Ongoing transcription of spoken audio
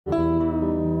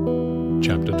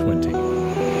Chapter 20.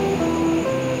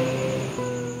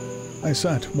 I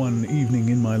sat one evening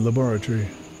in my laboratory.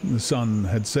 The sun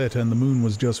had set and the moon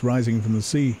was just rising from the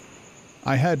sea.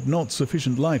 I had not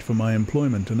sufficient light for my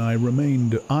employment, and I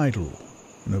remained idle,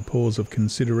 in a pause of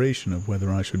consideration of whether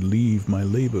I should leave my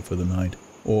labor for the night,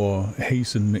 or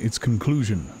hasten its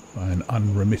conclusion by an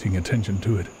unremitting attention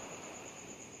to it.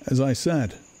 As I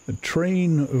sat, a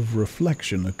train of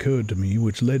reflection occurred to me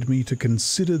which led me to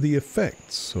consider the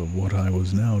effects of what I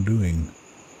was now doing.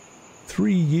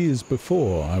 3 years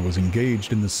before, I was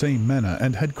engaged in the same manner,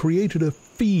 and had created a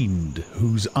fiend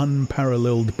whose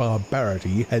unparalleled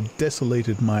barbarity had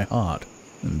desolated my heart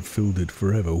and filled it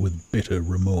forever with bitter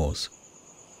remorse.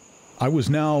 I was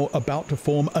now about to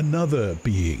form another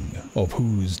being, of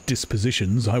whose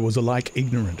dispositions I was alike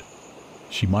ignorant.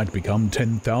 She might become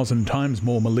 10,000 times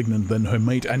more malignant than her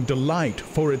mate, and delight,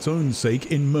 for its own sake,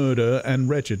 in murder and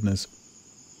wretchedness.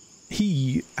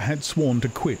 He had sworn to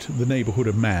quit the neighborhood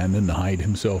of man and hide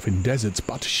himself in deserts,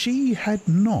 but she had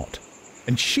not.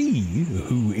 And she,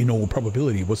 who in all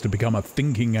probability was to become a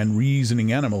thinking and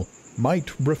reasoning animal,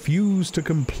 might refuse to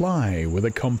comply with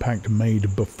a compact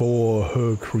made before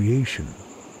her creation.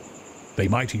 They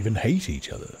might even hate each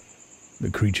other. The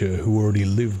creature who already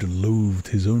lived loathed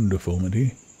his own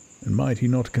deformity, and might he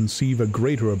not conceive a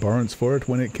greater abhorrence for it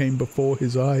when it came before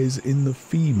his eyes in the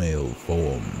female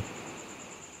form?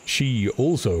 She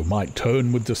also might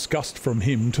turn with disgust from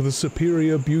him to the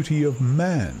superior beauty of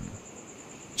man.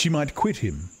 She might quit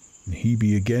him, and he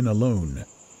be again alone,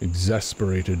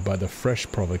 exasperated by the fresh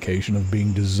provocation of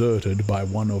being deserted by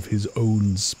one of his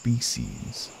own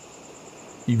species.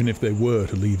 Even if they were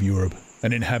to leave Europe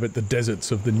and inhabit the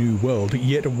deserts of the New World,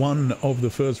 yet one of the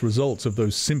first results of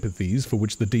those sympathies for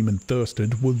which the demon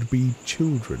thirsted would be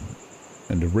children,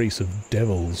 and a race of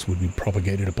devils would be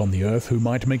propagated upon the earth who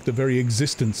might make the very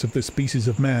existence of the species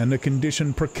of man a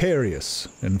condition precarious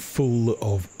and full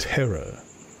of terror.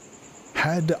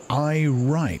 Had I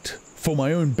right, for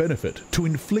my own benefit, to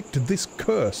inflict this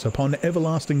curse upon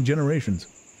everlasting generations?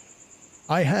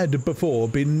 I had before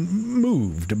been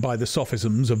moved by the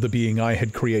sophisms of the being I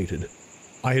had created.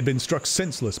 I had been struck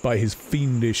senseless by his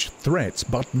fiendish threats,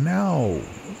 but now,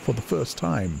 for the first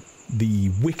time,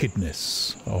 the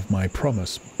wickedness of my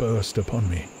promise burst upon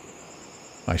me.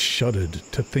 I shuddered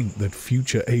to think that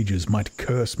future ages might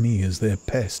curse me as their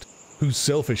pest, whose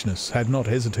selfishness had not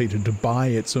hesitated to buy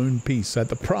its own peace at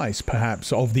the price,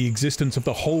 perhaps, of the existence of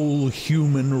the whole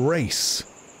human race.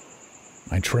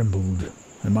 I trembled,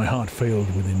 and my heart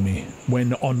failed within me,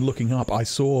 when, on looking up, I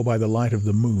saw by the light of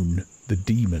the moon the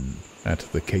demon at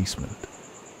the casement.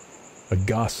 A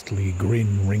ghastly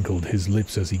grin wrinkled his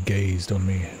lips as he gazed on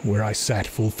me, where I sat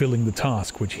fulfilling the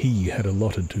task which he had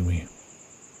allotted to me.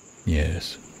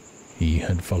 Yes, he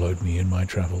had followed me in my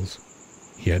travels.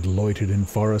 He had loitered in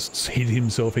forests, hid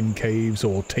himself in caves,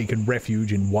 or taken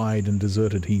refuge in wide and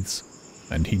deserted heaths,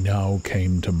 and he now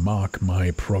came to mark my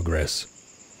progress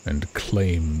and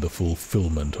claim the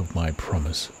fulfillment of my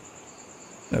promise.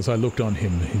 As I looked on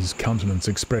him, his countenance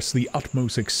expressed the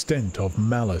utmost extent of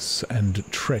malice and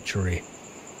treachery.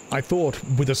 I thought,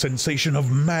 with a sensation of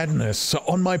madness,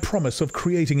 on my promise of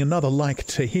creating another like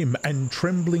to him, and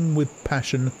trembling with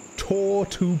passion, tore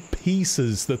to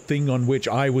pieces the thing on which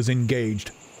I was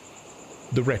engaged.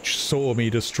 The wretch saw me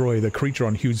destroy the creature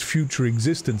on whose future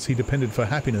existence he depended for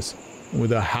happiness, and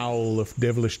with a howl of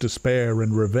devilish despair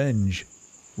and revenge,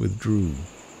 withdrew.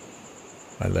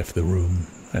 I left the room,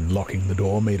 and locking the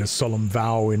door, made a solemn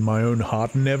vow in my own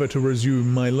heart never to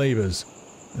resume my labors,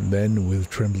 and then, with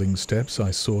trembling steps,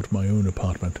 I sought my own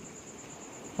apartment.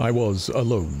 I was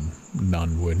alone.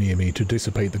 None were near me to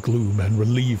dissipate the gloom and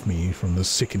relieve me from the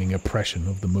sickening oppression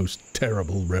of the most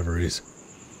terrible reveries.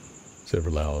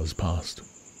 Several hours passed,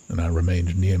 and I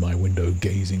remained near my window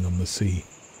gazing on the sea.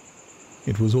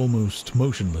 It was almost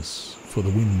motionless, for the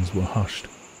winds were hushed,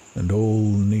 and all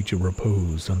nature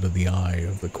reposed under the eye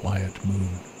of the quiet moon.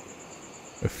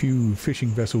 A few fishing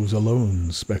vessels alone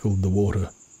speckled the water,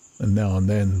 and now and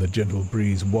then the gentle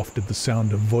breeze wafted the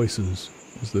sound of voices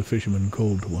as the fishermen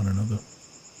called to one another.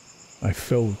 I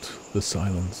felt the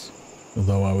silence,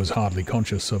 although I was hardly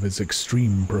conscious of its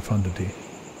extreme profundity,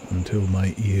 until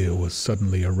my ear was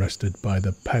suddenly arrested by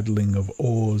the paddling of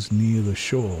oars near the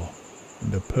shore,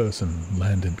 and a person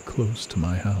landed close to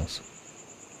my house.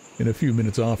 In a few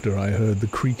minutes after, I heard the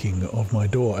creaking of my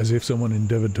door, as if someone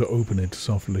endeavored to open it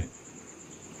softly.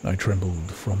 I trembled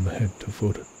from head to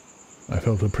foot. I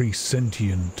felt a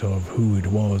presentient of who it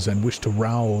was, and wished to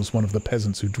rouse one of the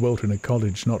peasants who dwelt in a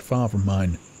cottage not far from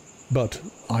mine. But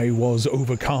I was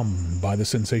overcome by the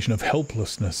sensation of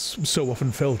helplessness so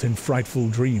often felt in frightful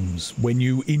dreams, when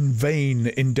you in vain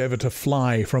endeavour to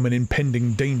fly from an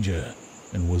impending danger,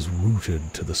 and was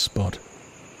rooted to the spot.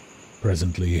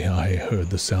 Presently I heard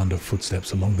the sound of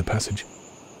footsteps along the passage.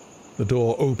 The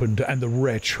door opened, and the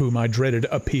wretch whom I dreaded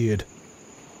appeared.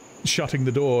 Shutting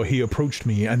the door, he approached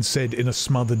me and said in a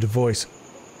smothered voice,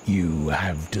 "You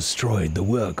have destroyed the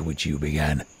work which you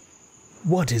began.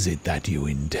 What is it that you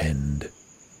intend?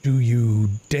 Do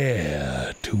you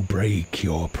dare to break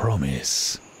your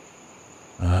promise?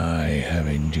 I have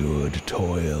endured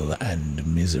toil and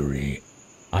misery.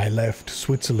 I left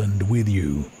Switzerland with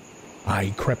you. I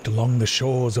crept along the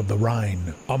shores of the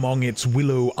Rhine, among its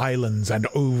willow islands and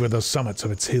over the summits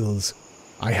of its hills.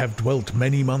 I have dwelt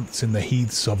many months in the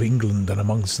heaths of England and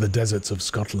amongst the deserts of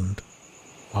Scotland.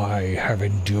 I have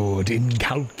endured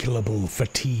incalculable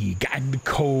fatigue and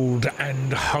cold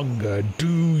and hunger.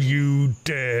 Do you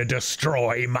dare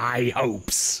destroy my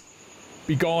hopes?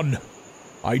 Begone!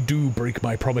 I do break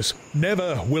my promise.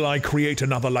 Never will I create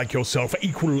another like yourself,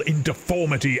 equal in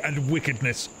deformity and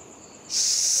wickedness.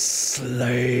 Slave!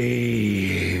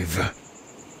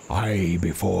 I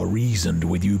before reasoned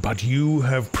with you, but you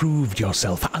have proved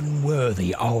yourself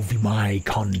unworthy of my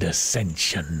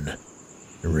condescension.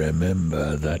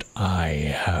 Remember that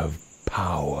I have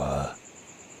power.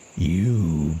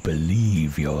 You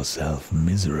believe yourself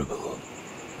miserable,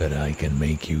 but I can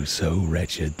make you so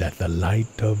wretched that the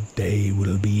light of day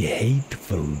will be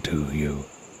hateful to you.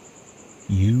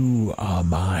 You are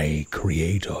my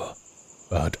creator,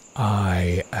 but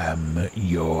I am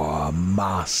your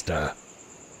master.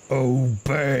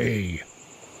 Obey!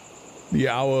 The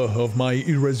hour of my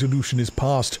irresolution is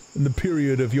past, and the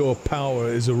period of your power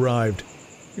is arrived.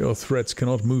 Your threats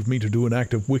cannot move me to do an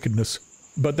act of wickedness,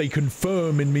 but they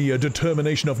confirm in me a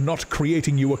determination of not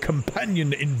creating you a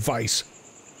companion in vice.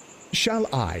 Shall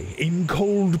I, in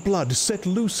cold blood, set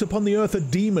loose upon the earth a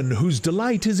demon whose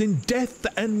delight is in death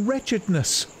and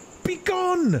wretchedness?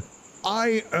 Begone!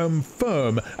 I am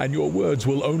firm, and your words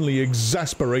will only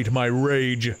exasperate my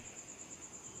rage.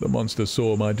 The monster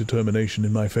saw my determination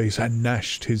in my face and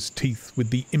gnashed his teeth with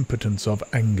the impotence of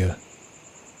anger.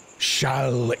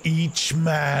 "Shall each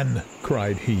man,"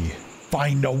 cried he,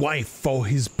 "find a wife for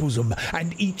his bosom,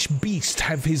 and each beast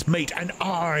have his mate, and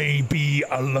I be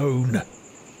alone?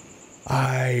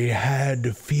 I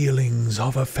had feelings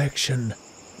of affection,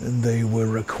 and they were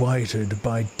requited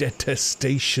by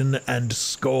detestation and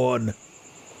scorn.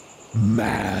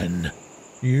 Man,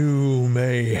 you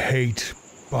may hate,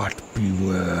 but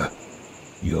beware.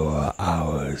 Your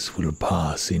hours will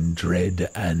pass in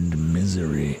dread and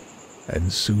misery,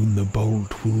 and soon the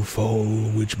bolt will fall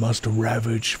which must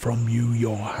ravage from you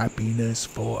your happiness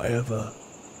forever.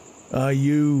 Are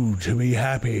you to be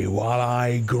happy while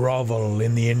I grovel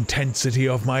in the intensity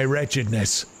of my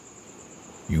wretchedness?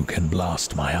 You can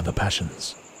blast my other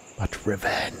passions, but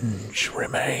revenge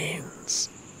remains.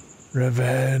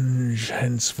 Revenge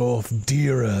henceforth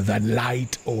dearer than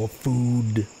light or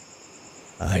food.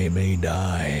 I may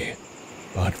die,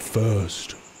 but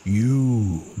first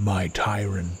you, my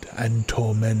tyrant and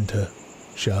tormentor,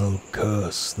 shall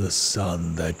curse the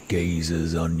sun that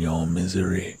gazes on your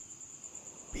misery.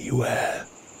 Beware,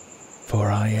 for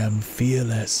I am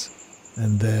fearless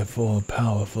and therefore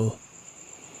powerful.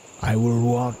 I will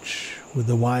watch with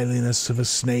the wiliness of a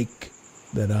snake,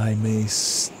 that I may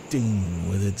sting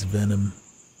with its venom.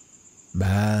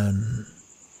 Man,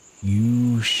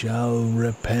 you shall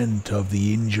repent of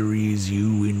the injuries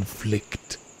you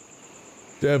inflict.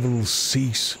 Devil,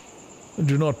 cease, and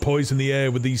do not poison the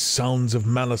air with these sounds of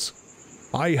malice.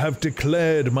 I have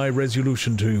declared my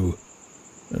resolution to you,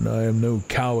 and I am no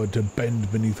coward to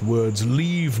bend beneath words.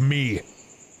 Leave me.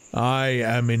 I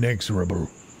am inexorable.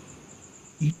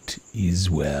 It is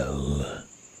well.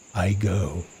 I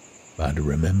go, but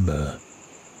remember,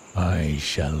 I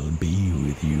shall be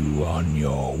with you on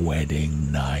your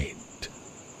wedding night.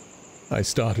 I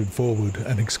started forward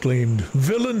and exclaimed,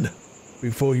 "Villain!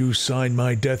 Before you sign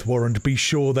my death warrant, be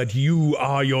sure that you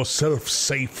are yourself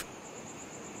safe."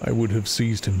 I would have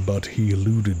seized him, but he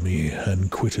eluded me and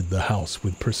quitted the house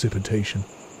with precipitation.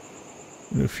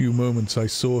 In a few moments I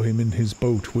saw him in his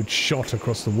boat, which shot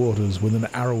across the waters with an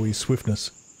arrowy swiftness,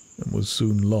 and was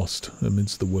soon lost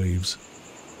amidst the waves.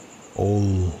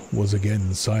 All was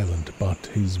again silent, but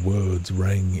his words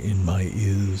rang in my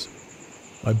ears.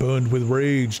 I burned with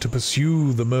rage to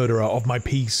pursue the murderer of my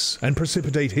peace and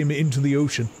precipitate him into the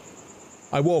ocean.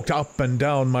 I walked up and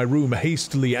down my room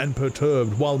hastily and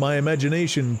perturbed, while my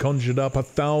imagination conjured up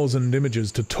 1,000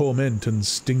 images to torment and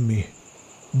sting me.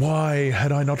 Why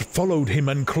had I not followed him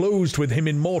and closed with him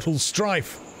in mortal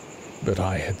strife? But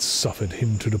I had suffered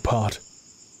him to depart,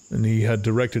 and he had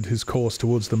directed his course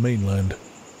towards the mainland.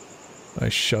 I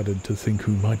shuddered to think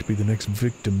who might be the next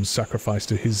victim sacrificed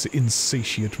to his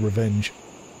insatiate revenge,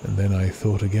 and then I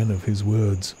thought again of his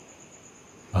words.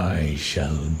 I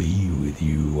shall be with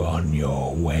you on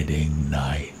your wedding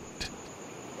night.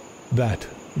 That,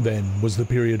 then, was the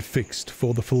period fixed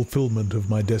for the fulfillment of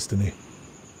my destiny.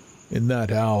 In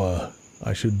that hour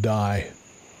I should die,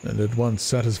 and at once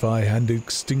satisfy and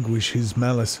extinguish his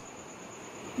malice.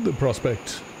 The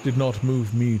prospect did not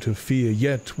move me to fear,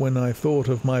 yet when I thought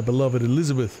of my beloved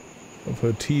Elizabeth, of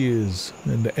her tears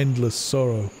and endless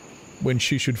sorrow, when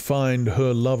she should find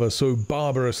her lover so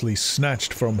barbarously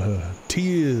snatched from her,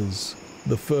 tears,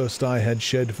 the first I had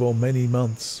shed for many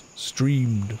months,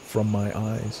 streamed from my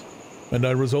eyes, and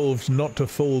I resolved not to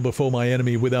fall before my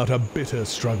enemy without a bitter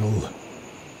struggle.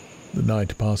 The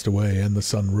night passed away, and the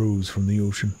sun rose from the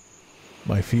ocean.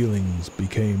 My feelings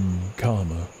became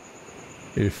calmer,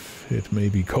 if it may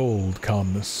be called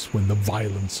calmness when the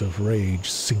violence of rage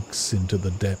sinks into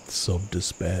the depths of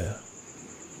despair.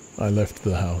 I left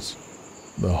the house,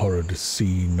 the horrid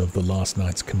scene of the last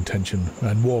night's contention,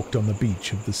 and walked on the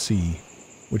beach of the sea,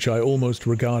 which I almost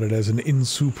regarded as an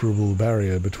insuperable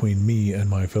barrier between me and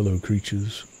my fellow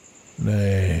creatures.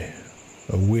 Nay,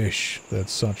 a wish that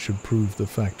such should prove the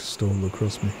fact stole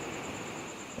across me.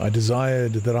 I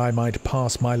desired that I might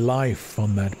pass my life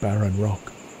on that barren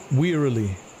rock,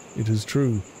 wearily, it is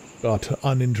true, but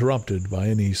uninterrupted by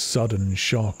any sudden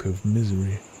shock of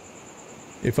misery.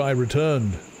 If I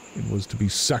returned, it was to be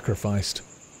sacrificed,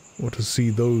 or to see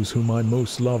those whom I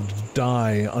most loved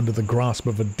die under the grasp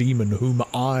of a demon whom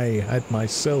I had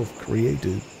myself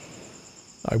created.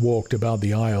 I walked about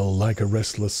the isle like a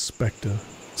restless spectre,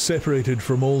 separated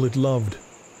from all it loved,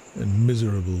 and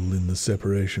miserable in the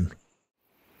separation.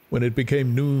 When it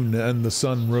became noon and the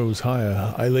sun rose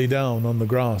higher, I lay down on the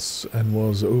grass and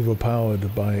was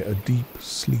overpowered by a deep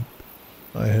sleep.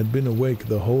 I had been awake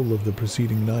the whole of the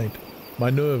preceding night. My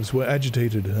nerves were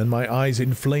agitated and my eyes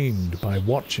inflamed by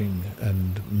watching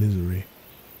and misery.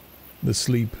 The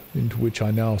sleep into which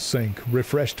I now sank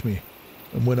refreshed me,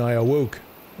 and when I awoke,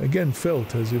 again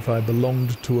felt as if I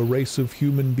belonged to a race of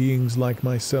human beings like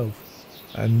myself,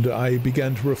 and I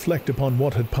began to reflect upon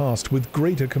what had passed with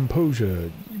greater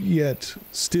composure, yet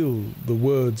still the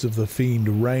words of the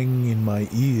fiend rang in my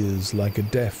ears like a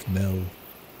death knell.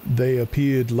 They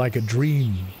appeared like a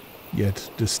dream, yet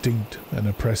distinct and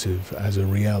oppressive as a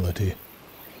reality.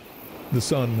 The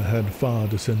sun had far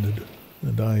descended,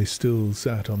 and I still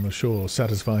sat on the shore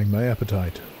satisfying my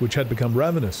appetite, which had become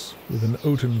ravenous, with an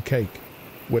oaten cake,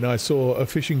 when I saw a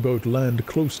fishing boat land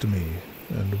close to me,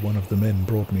 and one of the men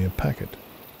brought me a packet.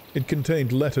 It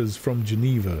contained letters from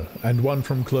Geneva, and one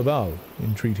from Clerval,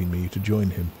 entreating me to join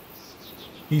him.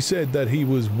 He said that he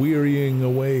was wearying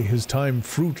away his time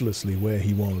fruitlessly where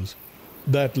he was,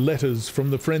 that letters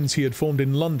from the friends he had formed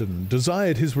in London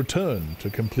desired his return to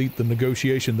complete the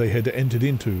negotiation they had entered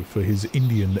into for his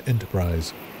Indian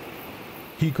enterprise.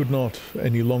 He could not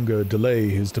any longer delay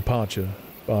his departure,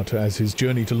 but as his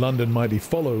journey to London might be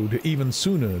followed even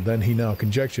sooner than he now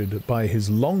conjectured by his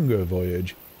longer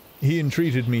voyage, he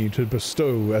entreated me to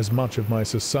bestow as much of my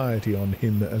society on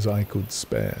him as I could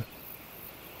spare.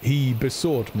 He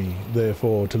besought me,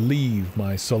 therefore, to leave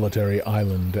my solitary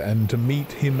island and to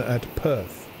meet him at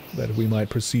Perth, that we might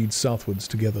proceed southwards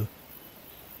together.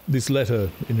 This letter,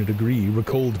 in a degree,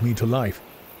 recalled me to life,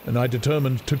 and I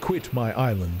determined to quit my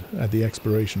island at the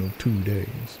expiration of 2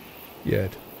 days.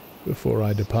 Yet, before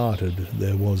I departed,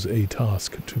 there was a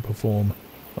task to perform,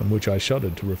 on which I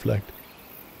shuddered to reflect.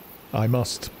 I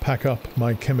must pack up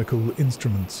my chemical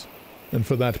instruments, and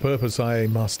for that purpose I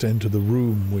must enter the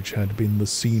room which had been the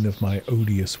scene of my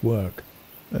odious work,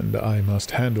 and I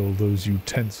must handle those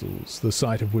utensils, the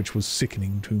sight of which was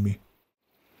sickening to me.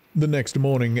 The next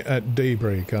morning at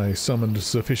daybreak I summoned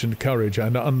sufficient courage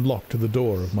and unlocked the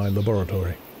door of my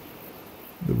laboratory.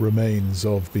 The remains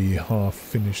of the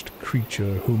half-finished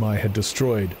creature whom I had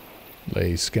destroyed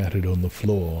lay scattered on the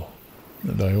floor,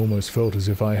 and I almost felt as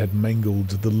if I had mangled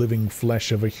the living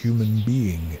flesh of a human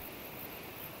being.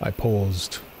 I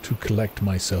paused to collect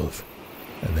myself,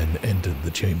 and then entered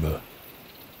the chamber.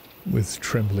 With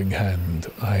trembling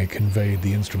hand, I conveyed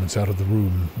the instruments out of the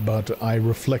room, but I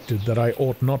reflected that I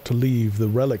ought not to leave the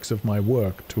relics of my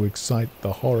work to excite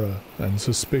the horror and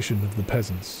suspicion of the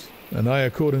peasants, and I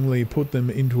accordingly put them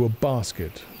into a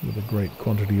basket with a great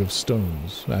quantity of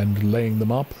stones, and laying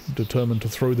them up, determined to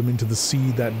throw them into the sea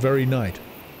that very night,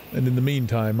 and in the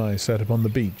meantime I sat upon the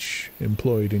beach,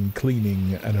 employed in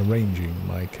cleaning and arranging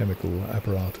my chemical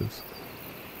apparatus.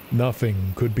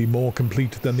 Nothing could be more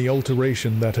complete than the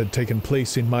alteration that had taken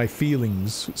place in my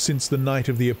feelings since the night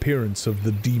of the appearance of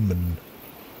the demon.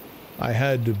 I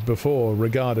had before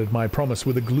regarded my promise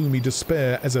with a gloomy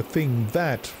despair as a thing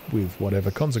that, with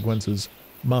whatever consequences,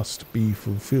 must be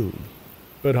fulfilled.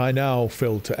 But I now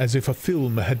felt as if a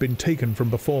film had been taken from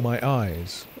before my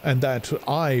eyes, and that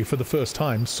I, for the first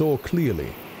time, saw clearly.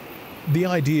 The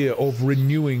idea of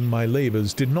renewing my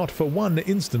labors did not for one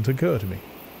instant occur to me.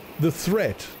 The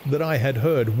threat that I had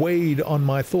heard weighed on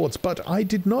my thoughts, but I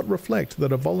did not reflect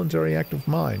that a voluntary act of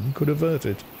mine could avert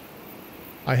it.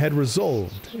 I had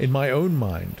resolved in my own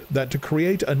mind that to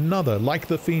create another like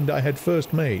the fiend I had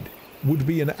first made would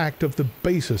be an act of the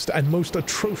basest and most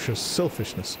atrocious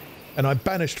selfishness, and I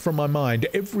banished from my mind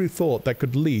every thought that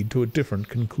could lead to a different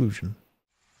conclusion.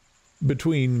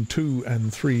 Between 2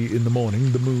 and 3 in the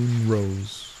morning the moon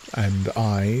rose, and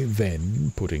I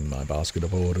then, putting my basket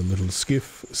aboard a little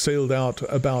skiff, sailed out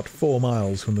about 4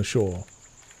 miles from the shore.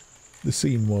 The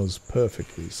scene was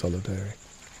perfectly solitary.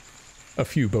 A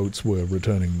few boats were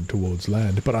returning towards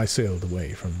land, but I sailed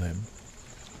away from them.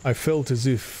 I felt as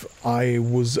if I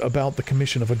was about the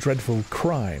commission of a dreadful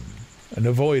crime, and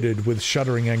avoided with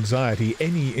shuddering anxiety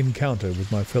any encounter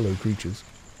with my fellow creatures.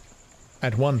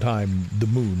 At one time, the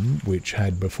moon, which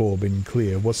had before been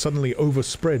clear, was suddenly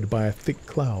overspread by a thick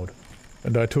cloud,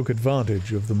 and I took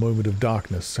advantage of the moment of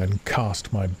darkness and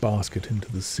cast my basket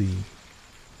into the sea.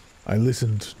 I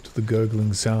listened to the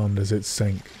gurgling sound as it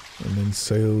sank, and then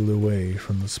sailed away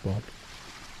from the spot.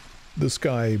 The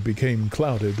sky became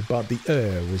clouded, but the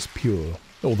air was pure,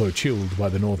 although chilled by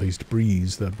the northeast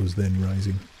breeze that was then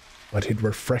rising. But it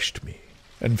refreshed me,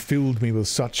 and filled me with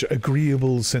such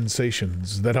agreeable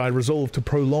sensations that I resolved to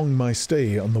prolong my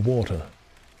stay on the water,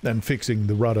 and fixing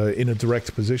the rudder in a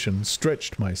direct position,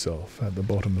 stretched myself at the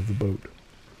bottom of the boat.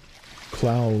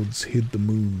 Clouds hid the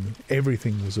moon,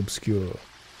 everything was obscure,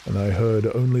 and I heard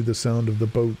only the sound of the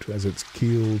boat as its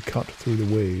keel cut through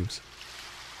the waves.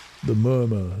 The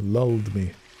murmur lulled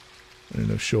me, and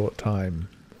in a short time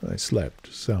I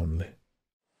slept soundly.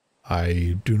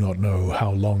 I do not know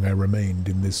how long I remained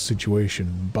in this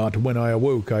situation, but when I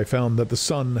awoke I found that the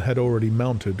sun had already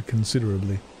mounted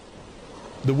considerably.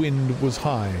 The wind was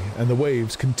high, and the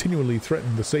waves continually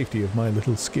threatened the safety of my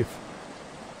little skiff.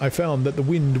 I found that the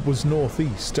wind was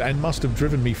northeast, and must have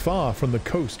driven me far from the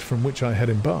coast from which I had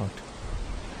embarked.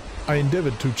 I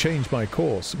endeavoured to change my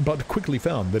course, but quickly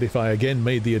found that if I again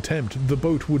made the attempt, the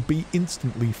boat would be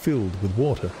instantly filled with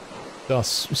water.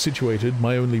 Thus situated,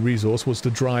 my only resource was to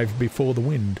drive before the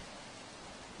wind.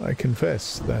 I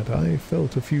confess that I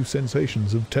felt a few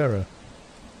sensations of terror.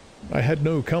 I had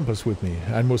no compass with me,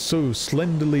 and was so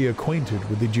slenderly acquainted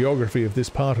with the geography of this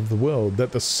part of the world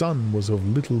that the sun was of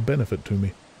little benefit to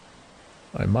me.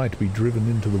 I might be driven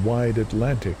into the wide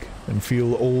Atlantic, and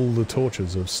feel all the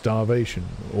tortures of starvation,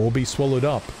 or be swallowed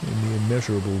up in the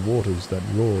immeasurable waters that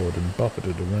roared and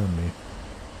buffeted around me.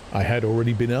 I had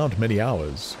already been out many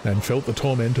hours, and felt the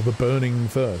torment of a burning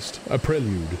thirst, a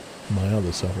prelude to my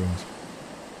other sufferings.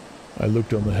 I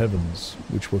looked on the heavens,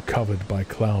 which were covered by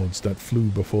clouds that flew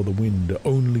before the wind,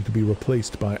 only to be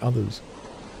replaced by others.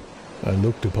 I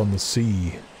looked upon the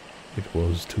sea. It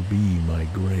was to be my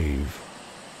grave.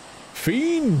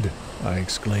 "Fiend!" I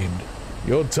exclaimed.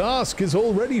 "Your task is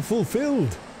already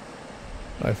fulfilled."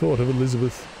 I thought of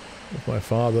Elizabeth, of my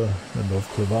father, and of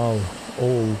Clerval,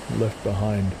 all left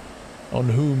behind, on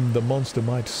whom the monster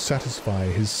might satisfy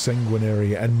his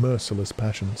sanguinary and merciless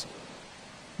passions.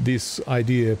 This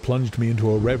idea plunged me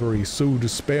into a reverie so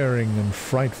despairing and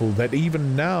frightful that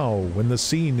even now, when the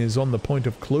scene is on the point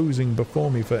of closing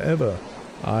before me forever,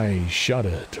 I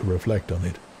shudder to reflect on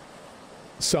it.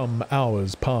 Some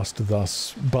hours passed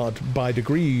thus, but by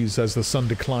degrees, as the sun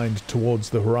declined towards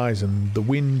the horizon, the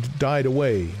wind died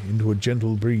away into a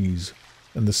gentle breeze,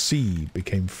 and the sea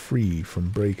became free from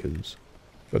breakers.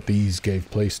 But these gave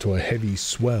place to a heavy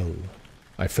swell.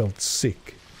 I felt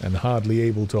sick, and hardly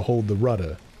able to hold the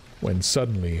rudder, when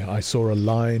suddenly I saw a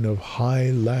line of high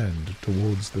land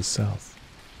towards the south.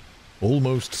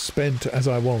 Almost spent as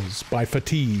I was by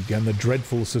fatigue and the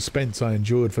dreadful suspense I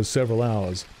endured for several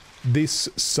hours, this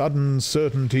sudden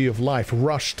certainty of life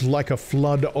rushed like a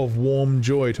flood of warm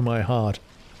joy to my heart,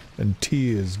 and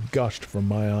tears gushed from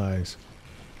my eyes.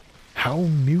 How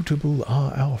mutable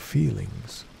are our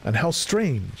feelings, and how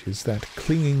strange is that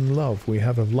clinging love we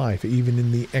have of life even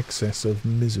in the excess of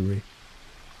misery.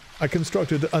 I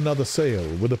constructed another sail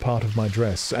with a part of my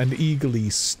dress, and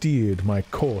eagerly steered my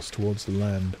course towards the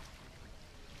land.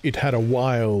 It had a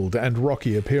wild and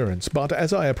rocky appearance, but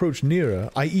as I approached nearer,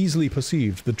 I easily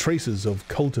perceived the traces of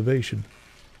cultivation.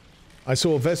 I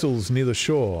saw vessels near the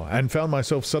shore, and found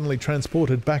myself suddenly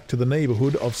transported back to the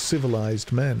neighborhood of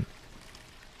civilized men.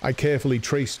 I carefully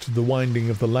traced the winding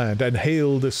of the land, and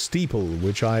hailed a steeple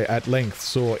which I at length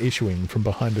saw issuing from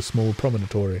behind a small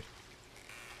promontory.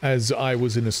 As I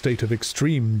was in a state of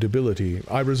extreme debility,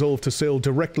 I resolved to sail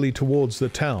directly towards the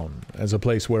town, as a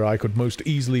place where I could most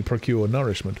easily procure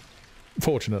nourishment.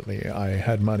 Fortunately, I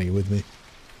had money with me.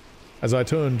 As I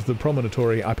turned the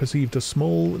promontory, I perceived a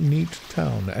small, neat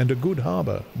town and a good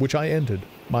harbour, which I entered,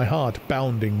 my heart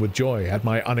bounding with joy at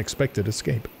my unexpected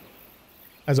escape.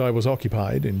 As I was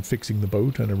occupied in fixing the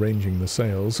boat and arranging the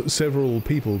sails, several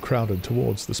people crowded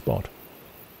towards the spot.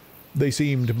 They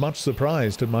seemed much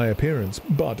surprised at my appearance,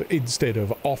 but instead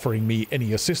of offering me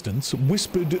any assistance,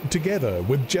 whispered together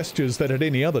with gestures that at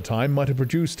any other time might have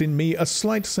produced in me a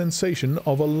slight sensation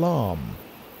of alarm.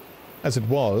 As it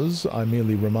was, I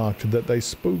merely remarked that they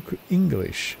spoke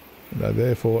English, and I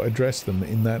therefore addressed them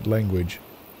in that language.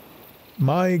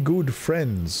 "My good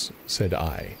friends," said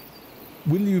I,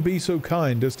 "will you be so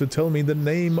kind as to tell me the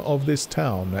name of this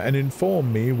town, and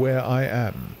inform me where I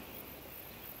am?"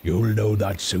 "You'll know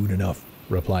that soon enough,"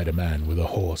 replied a man with a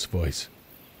hoarse voice.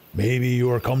 "Maybe you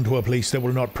are come to a place that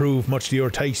will not prove much to your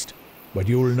taste, but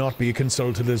you will not be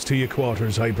consulted as to your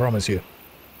quarters, I promise you."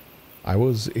 I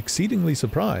was exceedingly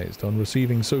surprised on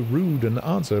receiving so rude an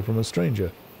answer from a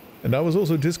stranger, and I was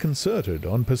also disconcerted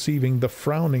on perceiving the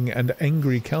frowning and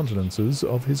angry countenances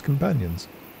of his companions.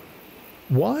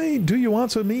 "Why do you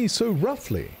answer me so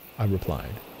roughly?" I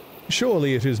replied.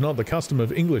 "Surely it is not the custom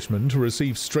of Englishmen to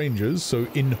receive strangers so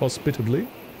inhospitably?"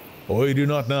 "I do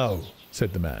not know,"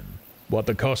 said the man, "what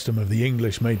the custom of the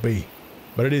English might be,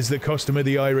 but it is the custom of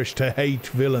the Irish to hate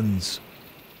villains."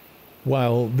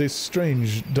 While this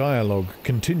strange dialogue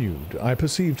continued, I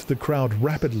perceived the crowd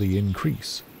rapidly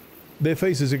increase. Their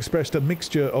faces expressed a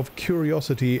mixture of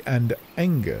curiosity and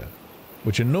anger,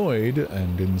 which annoyed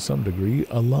and in some degree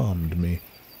alarmed me.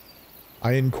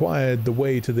 I inquired the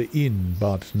way to the inn,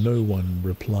 but no one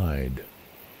replied.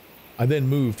 I then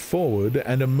moved forward,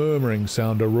 and a murmuring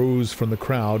sound arose from the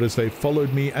crowd as they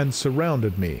followed me and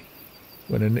surrounded me,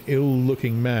 when an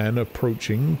ill-looking man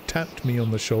approaching tapped me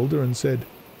on the shoulder and said,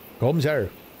 "Come, sir,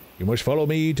 you must follow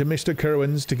me to Mr.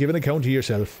 Curwen's to give an account of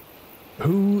yourself."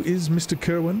 "Who is Mr.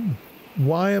 Curwen?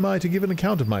 Why am I to give an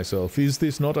account of myself? Is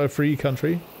this not a free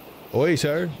country?" "Aye,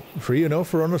 sir, free enough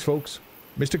for honest folks.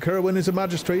 Mr. Curwen is a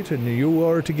magistrate, and you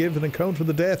are to give an account of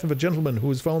the death of a gentleman who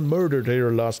was found murdered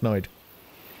here last night."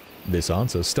 This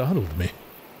answer startled me,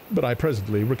 but I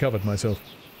presently recovered myself.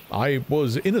 I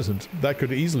was innocent, that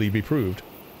could easily be proved.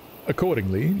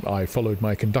 Accordingly, I followed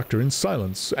my conductor in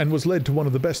silence, and was led to one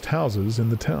of the best houses in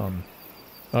the town.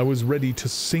 I was ready to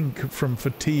sink from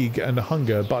fatigue and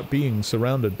hunger, but being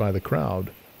surrounded by the crowd,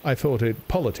 I thought it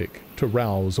politic to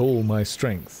rouse all my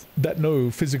strength, that no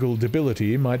physical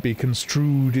debility might be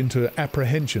construed into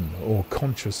apprehension or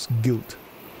conscious guilt.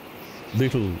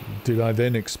 Little did I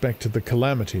then expect the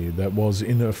calamity that was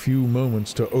in a few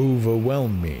moments to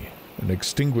overwhelm me, and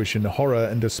extinguish in horror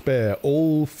and despair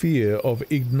all fear of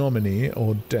ignominy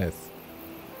or death.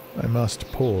 I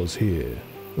must pause here,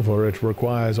 for it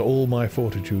requires all my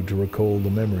fortitude to recall the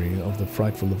memory of the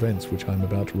frightful events which I am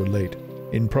about to relate,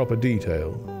 in proper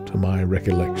detail, to my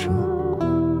recollection.